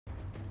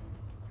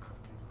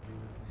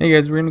Hey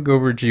guys, we're gonna go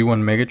over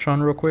G1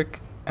 Megatron real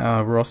quick.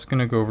 We're also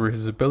gonna go over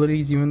his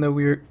abilities, even though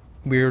we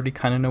already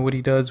kind of know what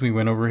he does. We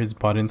went over his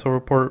bot intel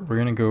report. We're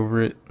gonna go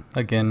over it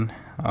again.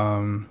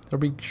 It'll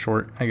be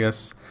short, I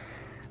guess.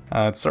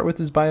 Start with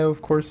his bio,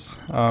 of course.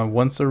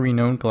 Once a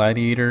renowned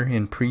gladiator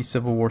in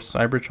pre-Civil War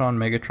Cybertron,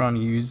 Megatron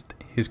used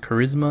his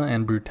charisma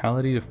and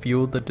brutality to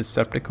fuel the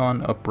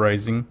Decepticon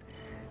uprising.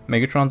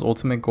 Megatron's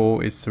ultimate goal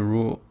is to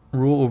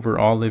rule over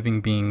all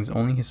living beings.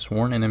 Only his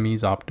sworn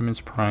enemies,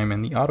 Optimus Prime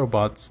and the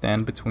Autobots,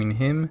 stand between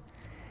him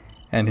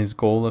and his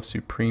goal of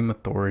supreme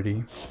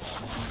authority.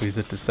 So he's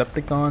a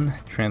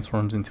Decepticon,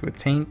 transforms into a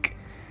tank.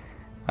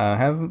 I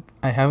have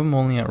him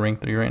only at rank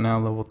 3 right now,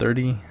 level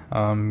 30.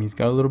 He's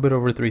got a little bit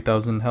over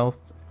 3,000 health,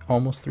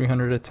 almost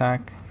 300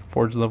 attack,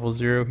 Forge level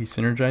 0. He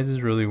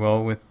synergizes really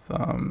well with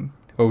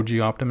OG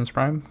Optimus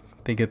Prime.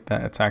 They get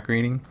that attack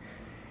rating.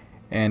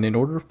 And in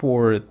order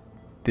for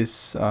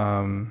this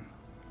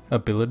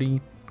ability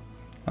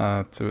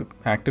to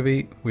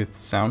activate with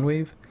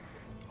Soundwave,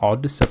 all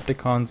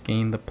Decepticons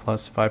gain the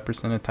plus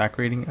 5% attack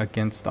rating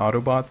against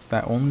Autobots.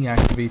 That only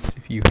activates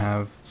if you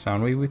have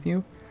Soundwave with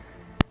you.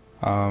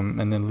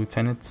 And then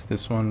Lieutenants,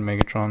 this one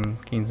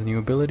Megatron gains new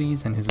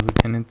abilities, and his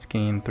Lieutenants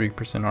gain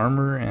 3%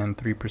 armor and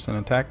 3%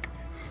 attack.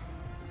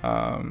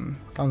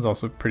 Sounds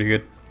also pretty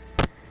good.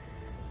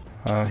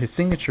 His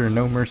signature,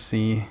 No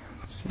Mercy.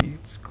 Let's see,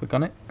 let's click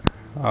on it.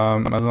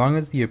 As long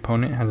as the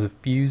opponent has a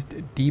fused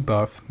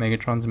debuff,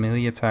 Megatron's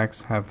melee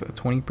attacks have a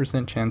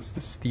 20% chance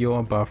to steal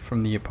a buff from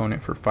the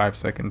opponent for 5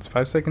 seconds.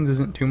 5 seconds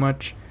isn't too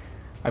much.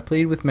 I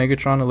played with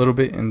Megatron a little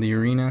bit in the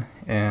arena,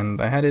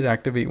 and I had it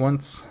activate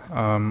once.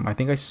 I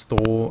think I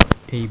stole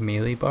a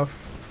melee buff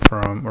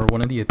from, or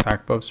one of the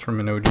attack buffs from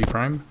an OG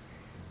Prime.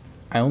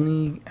 I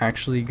only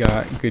actually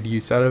got good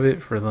use out of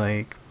it for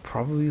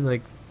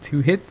probably 2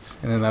 hits,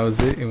 and then that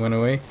was it. It went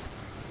away.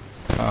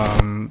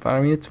 But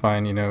I mean, it's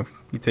fine, you know,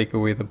 you take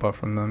away the buff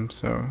from them,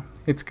 so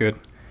it's good.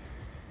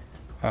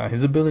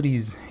 His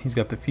abilities, he's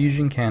got the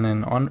fusion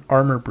cannon, on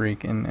armor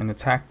break, and an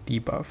attack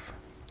debuff.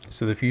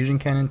 So the fusion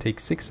cannon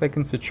takes 6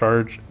 seconds to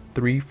charge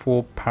 3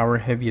 full power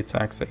heavy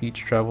attacks that each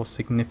travel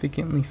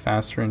significantly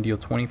faster and deal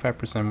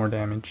 25% more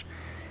damage.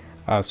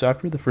 So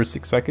after the first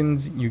 6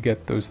 seconds, you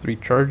get those 3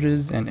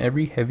 charges, and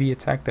every heavy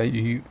attack that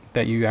you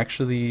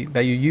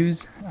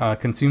use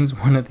consumes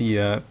one of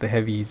the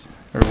heavies,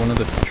 or one of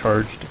the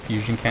charged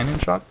fusion cannon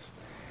shots.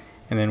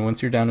 And then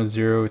once you're down to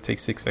 0, it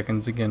takes 6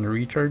 seconds again to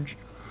recharge.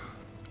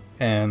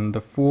 And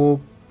the full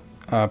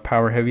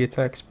power heavy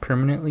attacks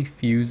permanently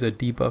fuse a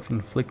debuff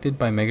inflicted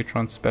by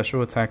Megatron's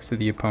special attacks to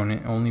the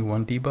opponent. Only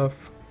one debuff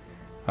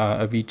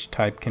of each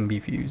type can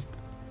be fused.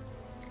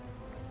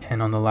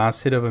 And on the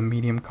last hit of a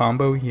medium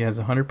combo, he has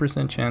a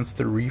 100% chance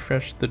to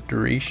refresh the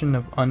duration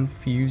of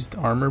unfused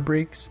armor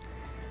breaks,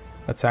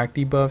 attack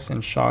debuffs,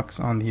 and shocks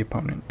on the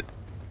opponent.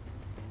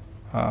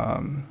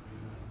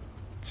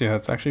 So yeah,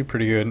 that's actually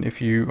pretty good.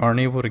 If you aren't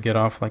able to get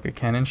off like a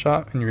cannon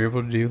shot and you're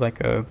able to do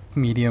like a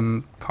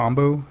medium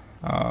combo,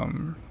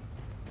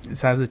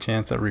 this has a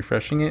chance at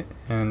refreshing it,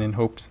 and in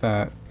hopes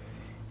that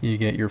you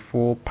get your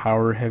full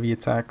power heavy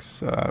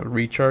attacks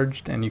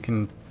recharged and you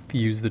can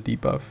use the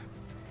debuff.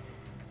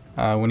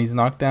 When he's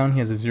knocked down, he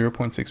has a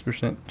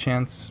 0.6%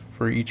 chance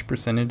for each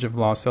percentage of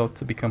lost health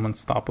to become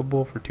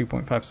unstoppable for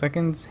 2.5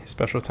 seconds. His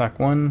special attack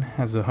 1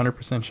 has a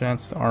 100%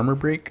 chance to armor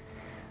break,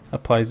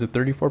 applies a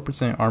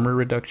 34% armor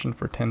reduction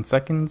for 10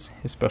 seconds.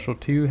 His special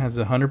 2 has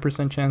a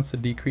 100% chance to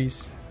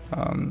decrease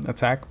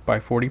attack by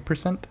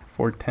 40%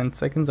 for 10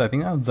 seconds. I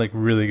think that was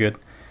really good.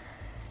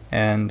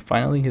 And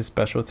finally, his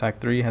special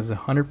attack 3 has a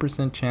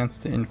 100% chance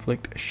to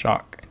inflict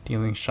shock,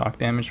 dealing shock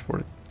damage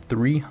for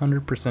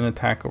 300%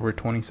 attack over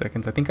 20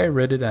 seconds. I think I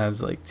read it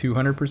as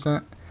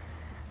 200%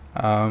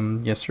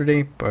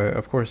 yesterday, but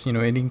of course, you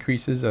know, it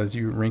increases as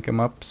you rank them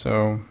up,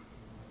 so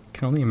I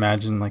can only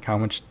imagine how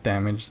much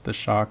damage the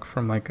shock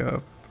from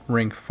a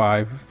rank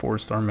 5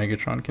 4-star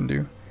Megatron can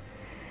do.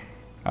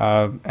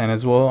 And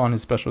as well, on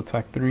his special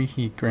attack 3,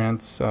 he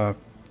grants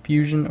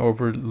fusion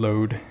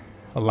overload,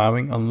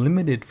 allowing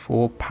unlimited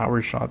full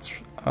power shots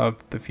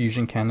of the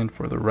fusion cannon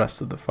for the rest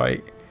of the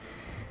fight.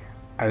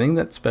 I think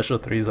that special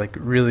 3 is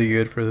really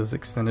good for those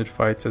extended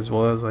fights, as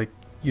well as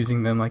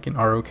using them in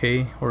ROK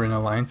or in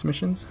alliance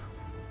missions.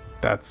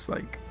 That's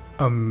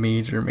a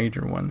major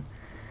one.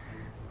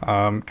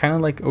 Kind of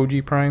like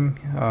OG Prime,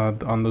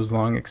 on those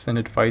long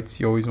extended fights,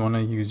 you always want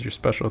to use your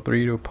special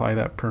 3 to apply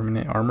that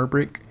permanent armor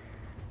break.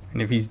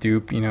 And if he's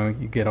dupe, you know,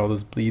 you get all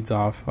those bleeds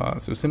off.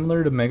 So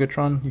similar to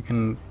Megatron, you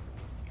can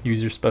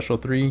use your special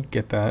 3,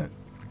 get that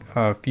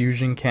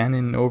fusion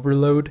cannon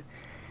overload,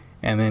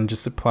 and then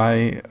just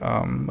apply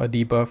a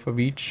debuff of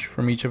each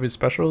from each of his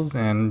specials,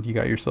 and you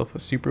got yourself a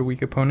super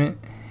weak opponent.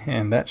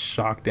 And that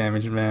shock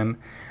damage, man,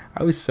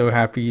 I was so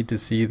happy to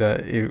see that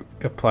it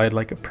applied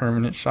a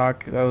permanent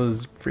shock. That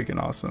was freaking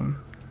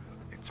awesome.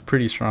 It's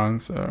pretty strong,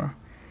 so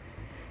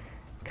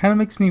kind of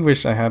makes me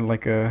wish I had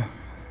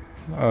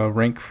a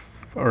rank,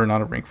 or not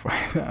a rank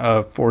 5,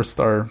 a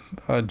 4-star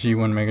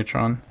G1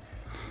 Megatron.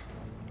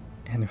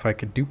 And if I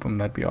could dupe him,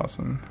 that'd be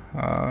awesome.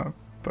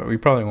 But we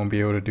probably won't be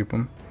able to dupe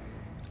him.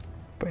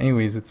 But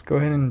anyways, let's go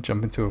ahead and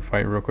jump into a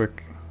fight real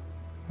quick.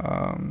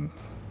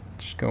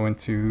 Just go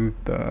into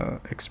the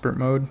expert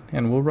mode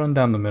and we'll run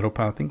down the middle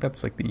path. I think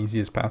that's like the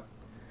easiest path.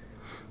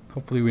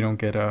 Hopefully we don't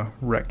get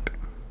wrecked.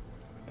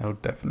 That'll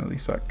definitely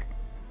suck.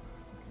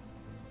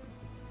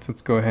 So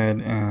let's go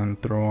ahead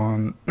and throw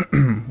on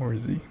where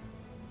is he?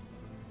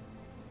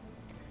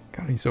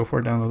 God, he's so far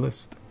down the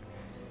list.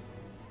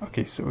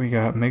 Okay, so we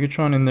got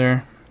Megatron in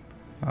there.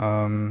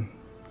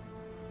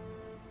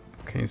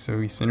 Okay,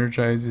 so he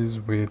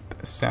synergizes with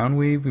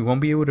Soundwave. We won't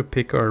be able to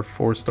pick our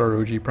 4-star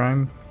OG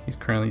Prime. He's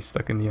currently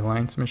stuck in the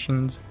Alliance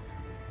missions.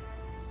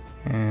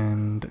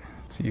 And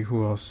let's see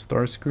who else.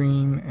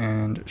 Starscream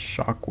and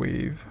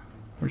Shockwave.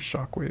 Where's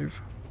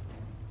Shockwave?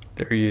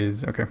 There he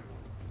is. Okay.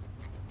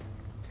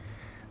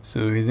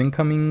 So his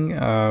incoming,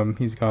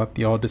 he's got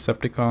the all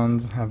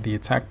Decepticons have the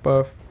attack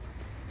buff.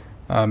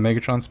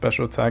 Megatron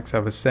special attacks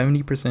have a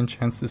 70%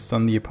 chance to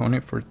stun the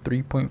opponent for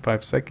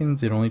 3.5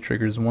 seconds. It only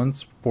triggers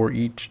once for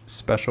each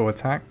special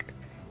attack.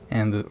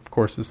 And of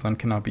course the stun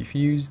cannot be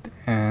fused.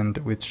 And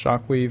with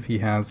Shockwave, he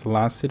has the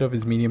last hit of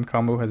his medium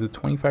combo has a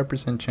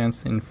 25%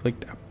 chance to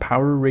inflict a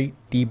power rate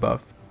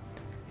debuff,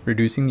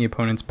 reducing the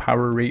opponent's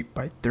power rate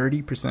by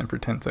 30% for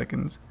 10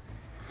 seconds.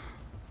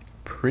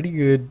 Pretty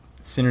good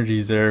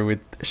synergies there with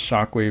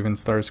Shockwave and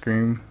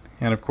Starscream.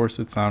 And of course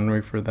with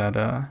Soundwave for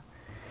that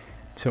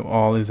till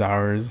all is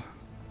ours.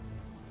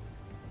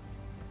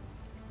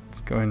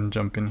 Let's go ahead and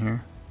jump in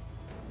here.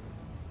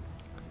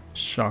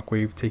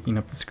 Shockwave taking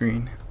up the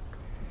screen.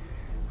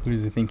 Who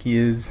does he think he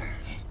is?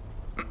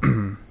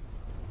 Alright,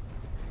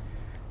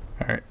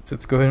 so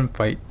let's go ahead and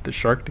fight the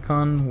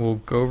Sharkticon. We'll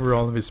go over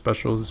all of his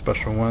specials.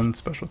 Special 1,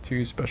 Special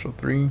 2, Special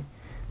 3.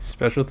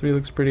 Special 3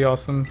 looks pretty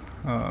awesome.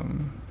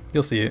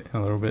 You'll see it in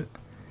a little bit.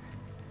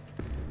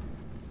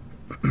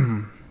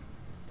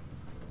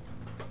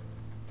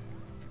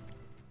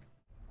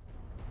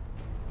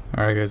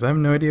 Alright guys, I have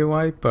no idea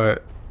why,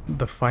 but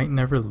the fight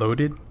never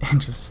loaded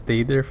and just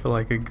stayed there for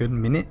like a good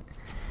minute.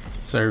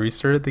 So I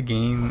restarted the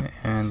game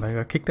and I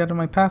got kicked out of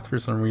my path for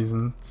some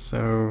reason.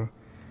 So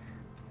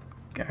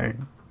I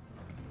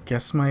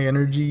guess my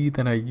energy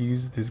that I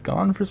used is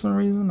gone for some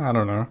reason. I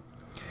don't know.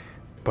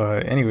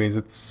 But anyways,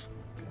 let's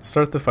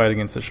start the fight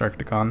against the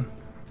Sharkticon.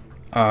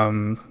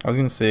 I was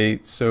gonna say,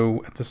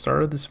 so at the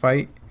start of this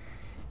fight,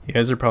 you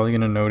guys are probably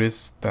gonna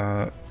notice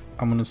that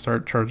I'm gonna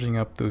start charging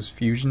up those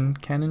fusion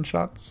cannon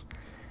shots,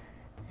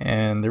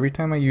 and every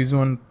time I use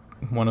one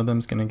of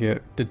them's gonna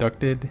get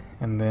deducted,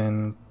 and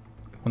then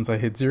once I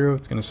hit 0,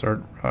 it's gonna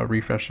start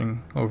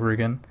refreshing over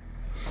again.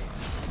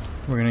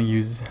 We're gonna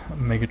use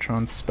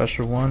Megatron's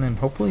special 1 and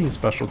hopefully a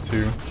special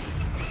 2.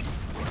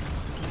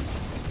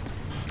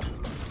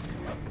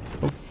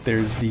 Oh,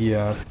 there's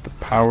the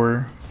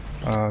power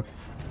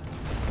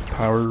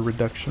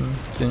reduction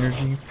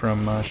synergy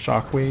from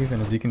Shockwave,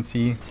 and as you can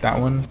see, that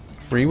one,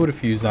 we're able to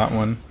fuse that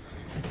one.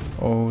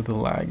 Oh, the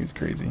lag is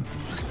crazy.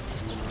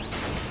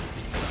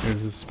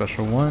 There's a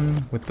special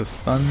 1 with the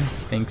stun,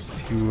 thanks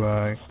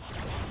to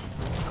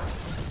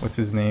what's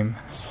his name,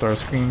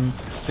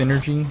 Starscream's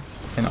synergy.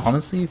 And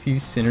honestly, if you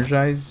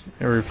synergize,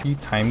 or if you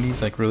time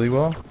these like really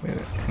well,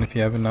 and if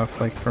you have enough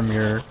like from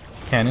your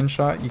cannon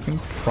shot, you can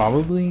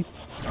probably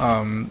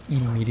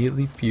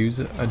immediately fuse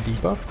a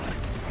debuff.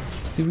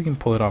 Let's see if we can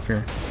pull it off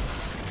here.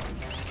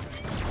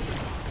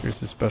 Here's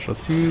the special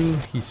 2.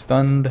 He's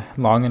stunned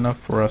long enough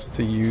for us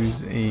to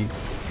use a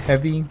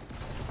heavy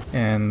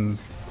and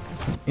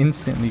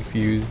instantly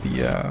fuse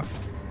the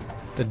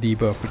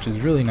debuff, which is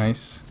really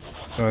nice.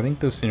 So I think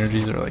those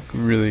synergies are like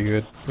really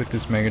good with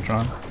this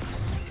Megatron.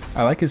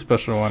 I like his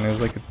special 1. It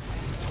was like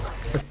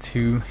a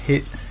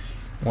 2-hit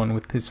one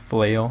with his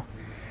flail,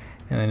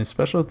 and then his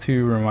special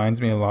 2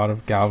 reminds me a lot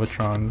of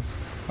Galvatron's.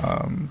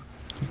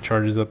 He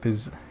charges up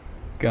his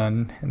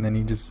gun and then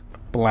he just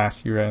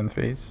blasts you right in the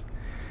face.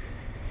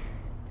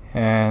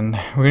 And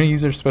we're gonna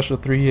use our special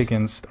 3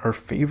 against our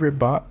favorite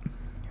bot,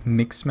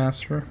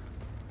 Mixmaster.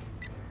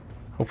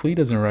 Hopefully he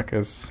doesn't wreck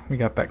us. We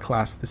got that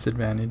class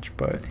disadvantage,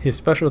 but his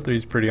special 3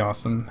 is pretty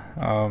awesome.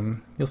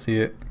 You'll see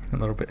it in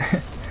a little bit.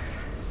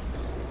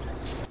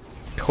 Just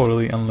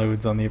totally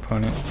unloads on the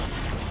opponent.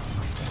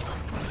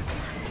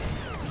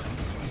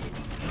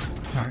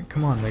 Alright,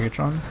 come on,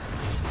 Megatron.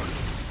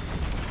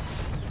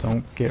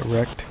 Don't get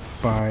wrecked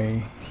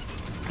by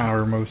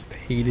our most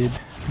hated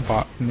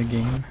bot in the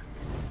game.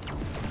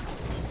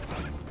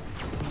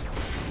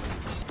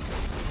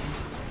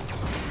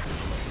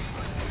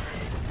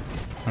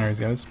 Alright,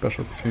 he's got his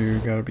special 2,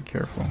 gotta be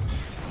careful.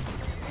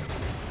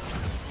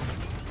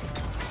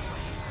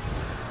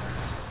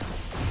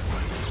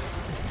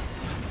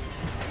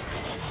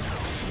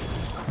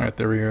 Alright,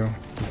 there we go.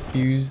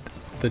 Fused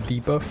the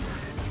debuff.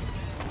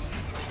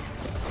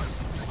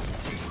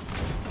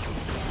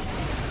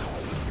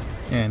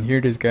 And here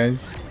it is,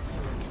 guys.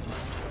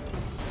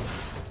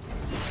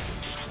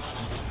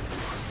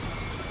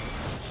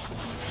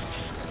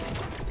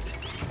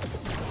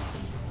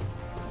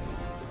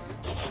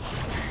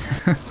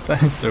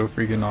 That is so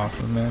freaking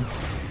awesome, man.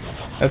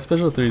 That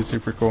special 3 is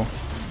super cool.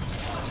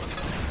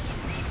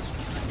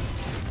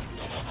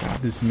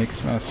 God, this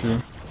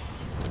Mixmaster.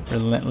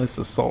 Relentless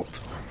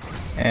Assault.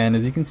 And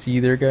as you can see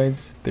there,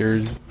 guys,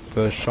 there's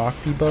the shock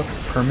debuff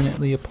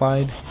permanently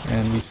applied,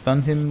 and we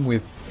stunned him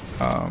with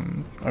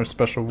our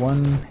special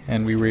one,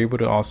 and we were able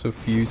to also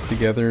fuse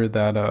together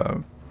that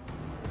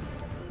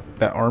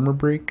that armor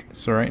break.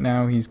 So right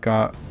now he's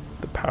got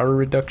the power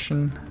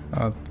reduction,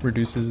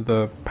 reduces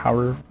the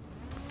power,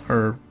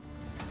 or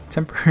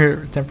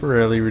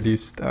temporarily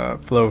reduced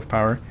flow of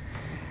power.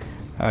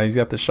 He's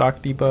got the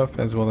shock debuff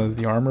as well as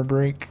the armor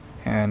break,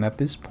 and at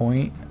this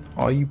point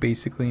all you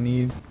basically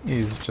need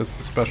is just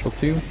the special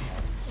 2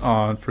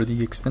 for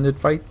the extended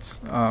fights.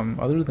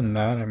 Other than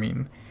that, I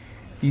mean,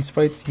 these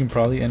fights you can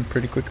probably end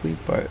pretty quickly,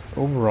 but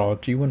overall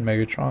G1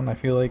 Megatron, I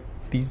feel like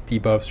these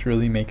debuffs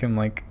really make him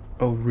like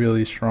a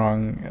really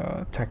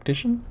strong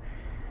tactician.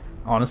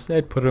 Honestly,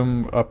 I'd put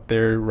him up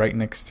there right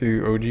next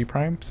to OG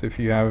Prime. So if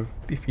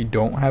you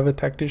don't have a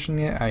tactician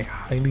yet, I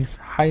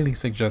highly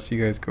suggest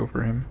you guys go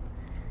for him.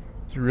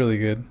 It's really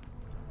good.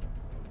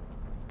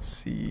 Let's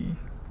see,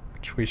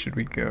 which way should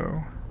we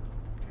go?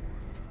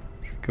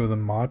 Should we go the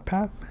mod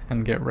path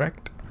and get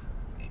wrecked?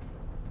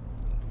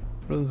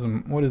 What is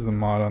the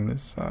mod on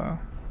this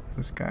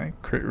this guy?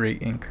 Crit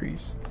rate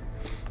increased.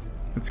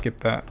 Let's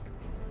skip that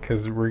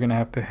because we're gonna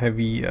have to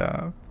heavy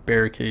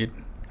barricade.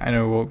 I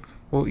know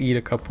we'll eat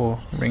a couple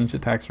ranged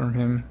attacks from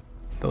him.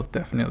 They'll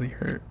definitely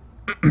hurt.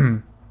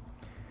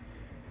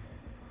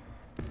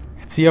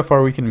 Let's see how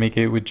far we can make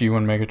it with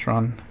G1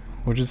 Megatron.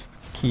 We'll just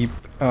keep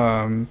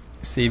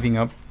saving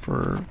up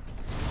for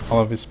all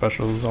of his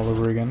specials all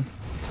over again.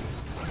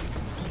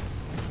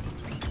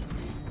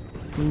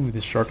 Ooh,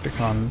 this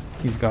Sharkticon,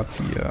 he's got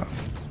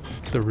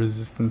the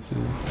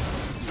resistances.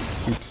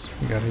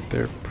 Oops, we got hit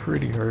there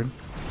pretty hard.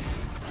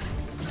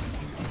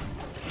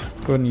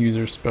 Let's go ahead and use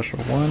our special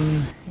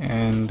 1,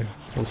 and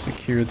we'll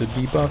secure the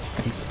debuff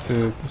thanks to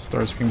the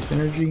Starscream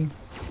synergy.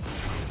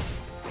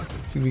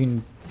 Let's see if we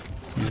can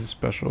use a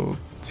special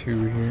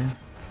 2 here.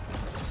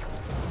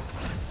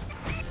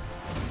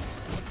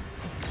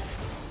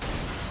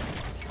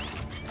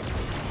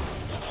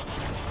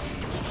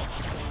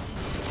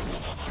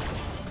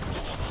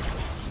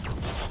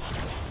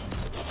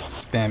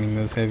 Spamming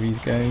those heavies,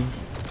 guys.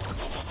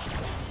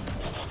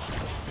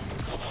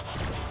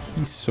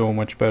 He's so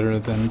much better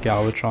than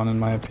Galvatron in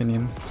my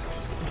opinion.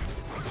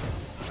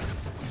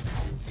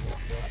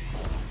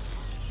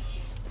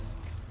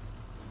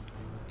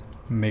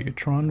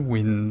 Megatron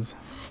wins.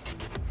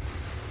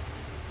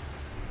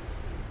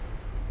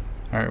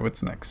 Alright,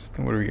 what's next?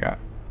 What do we got?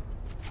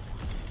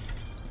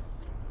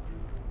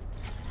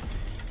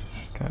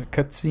 Got a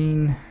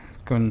cutscene.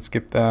 Let's go ahead and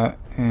skip that,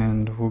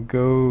 and we'll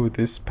go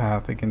this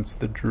path against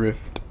the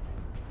drift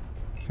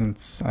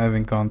since I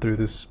haven't gone through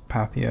this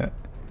path yet.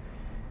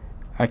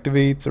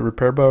 Activates a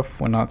repair buff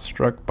when not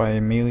struck by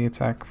a melee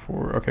attack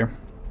for... Okay.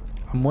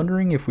 I'm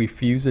wondering if we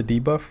fuse a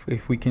debuff,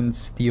 if we can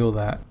steal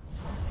that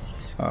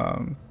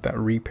that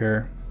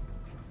repair,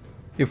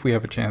 if we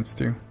have a chance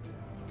to.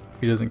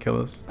 If he doesn't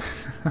kill us.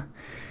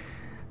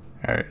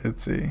 Alright,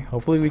 let's see.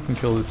 Hopefully we can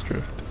kill this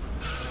drift.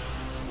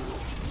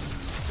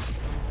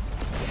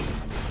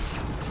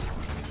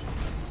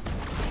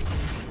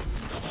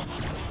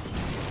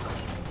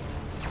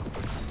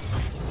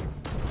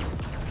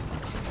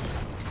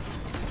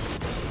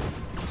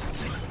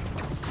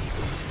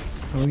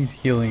 Oh, he's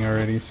healing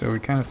already, so we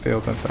kind of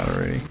failed at that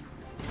already.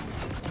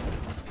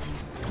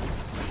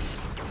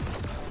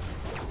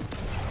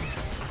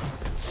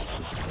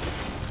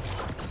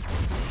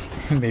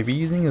 Maybe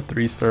using a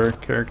 3-star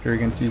character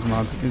against these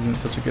mobs isn't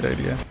such a good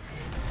idea.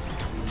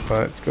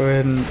 But let's go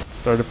ahead and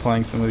start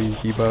applying some of these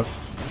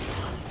debuffs.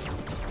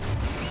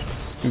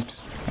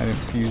 Oops, I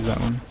didn't use that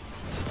one.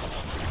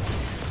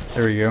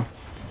 There we go.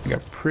 I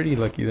got pretty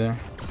lucky there.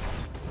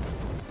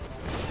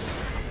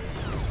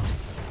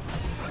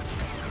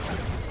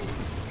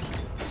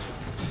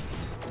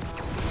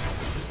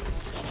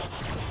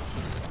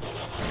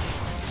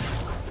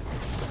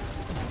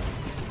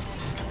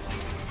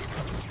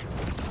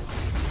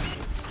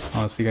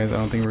 Honestly, guys, I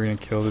don't think we're gonna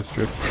kill this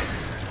drift.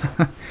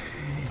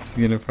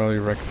 He's gonna probably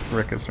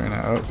wreck us right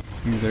now. Oh,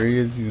 there he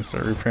is. He's gonna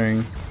start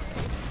repairing.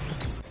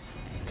 Let's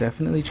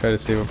definitely try to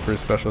save up for a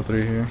special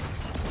 3 here.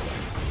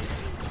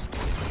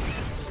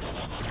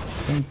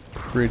 I'm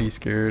pretty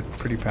scared,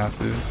 pretty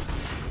passive.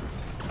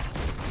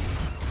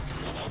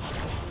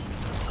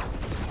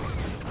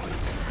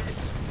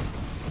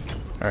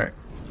 Alright.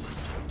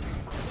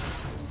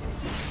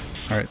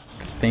 Alright.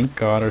 Thank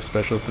God our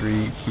special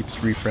 3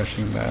 keeps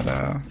refreshing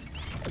that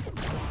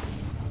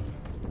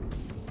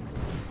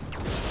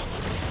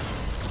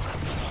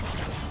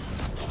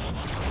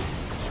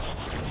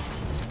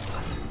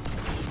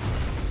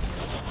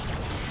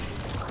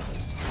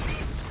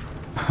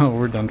Oh,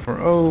 we're done for.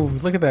 Oh,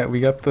 look at that. We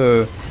got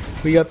the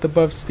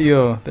buff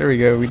steal. There we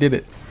go. We did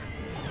it.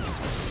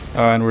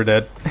 Oh, and we're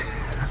dead.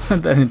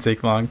 That didn't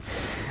take long.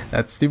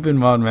 That stupid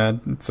mod,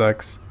 man. It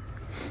sucks.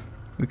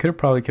 We could have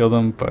probably killed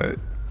him, but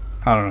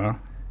I don't know.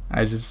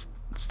 I just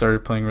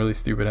started playing really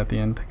stupid at the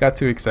end. Got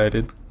too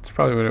excited. It's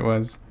probably what it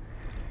was.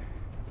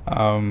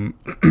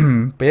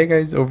 But yeah,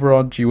 guys,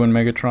 overall G1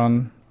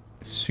 Megatron,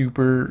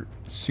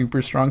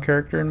 super strong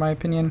character in my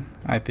opinion.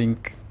 I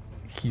think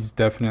he's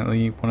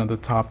definitely one of the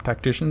top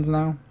tacticians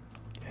now,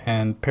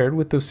 and paired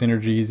with those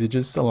synergies, it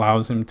just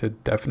allows him to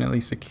definitely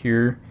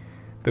secure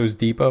those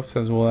debuffs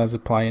as well as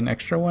apply an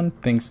extra one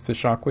thanks to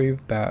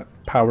Shockwave, that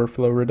power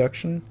flow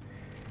reduction.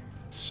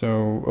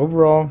 So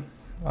overall,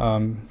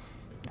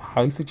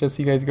 highly suggest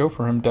you guys go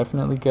for him.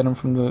 Definitely get him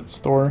from the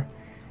store.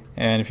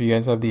 And if you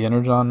guys have the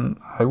Energon,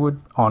 I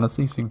would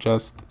honestly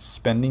suggest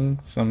spending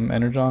some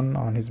Energon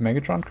on his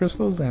Megatron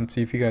crystals and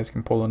see if you guys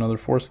can pull another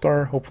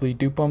 4-star, hopefully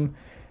dupe him.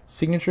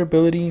 Signature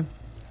ability,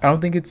 I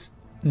don't think it's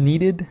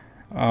needed.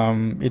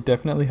 It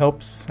definitely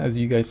helps. As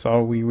you guys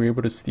saw, we were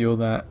able to steal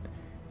that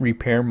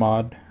repair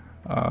mod,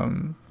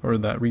 or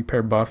that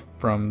repair buff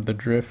from the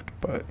drift,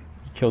 but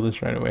he killed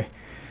us right away.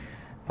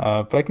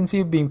 But I can see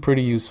it being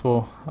pretty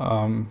useful,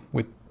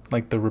 with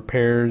like the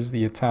repairs,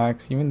 the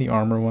attacks, even the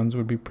armor ones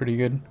would be pretty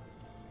good.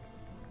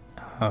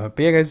 But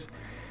yeah, guys,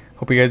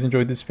 hope you guys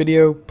enjoyed this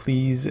video.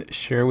 Please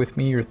share with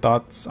me your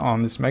thoughts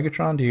on this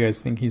Megatron. Do you guys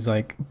think he's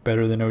like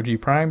better than OG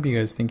Prime? Do you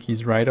guys think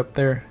he's right up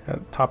there,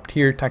 top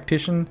tier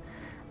tactician?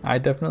 I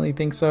definitely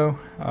think so.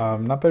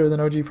 Not better than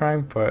OG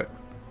Prime, but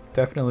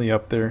definitely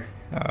up there,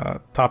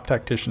 top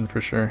tactician for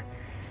sure.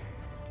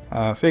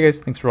 So yeah, guys,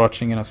 thanks for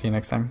watching, and I'll see you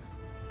next time.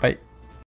 Bye.